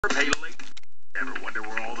Pay late. Ever wonder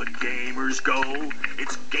where all the gamers go?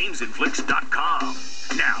 It's GameZnFlix.com.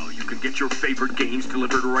 Now you can get your favorite games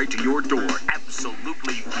delivered right to your door,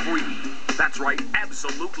 absolutely free. That's right,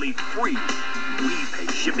 absolutely free. We pay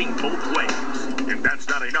shipping both ways. If that's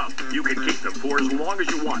not enough, you can keep them for as long as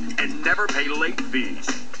you want and never pay late fees.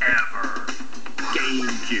 Ever.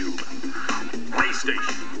 GameCube,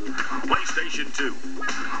 PlayStation, PlayStation 2,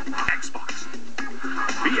 Xbox,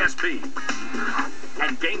 PSP,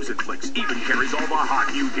 and GameZnFlix even carries all the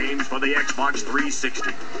hot new games for the Xbox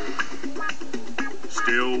 360.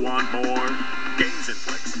 Still want more?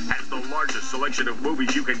 GameZnFlix has the largest selection of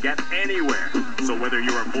movies you can get anywhere. So whether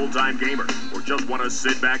you're a full-time gamer or just want to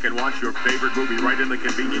sit back and watch your favorite movie right in the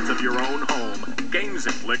convenience of your own home,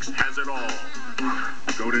 GameZnFlix has it all.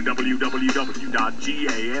 Go to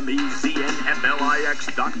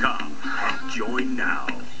www.GameZnFlix.com and join now.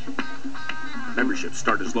 Memberships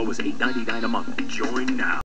start as low as $8.99 a month. Join now.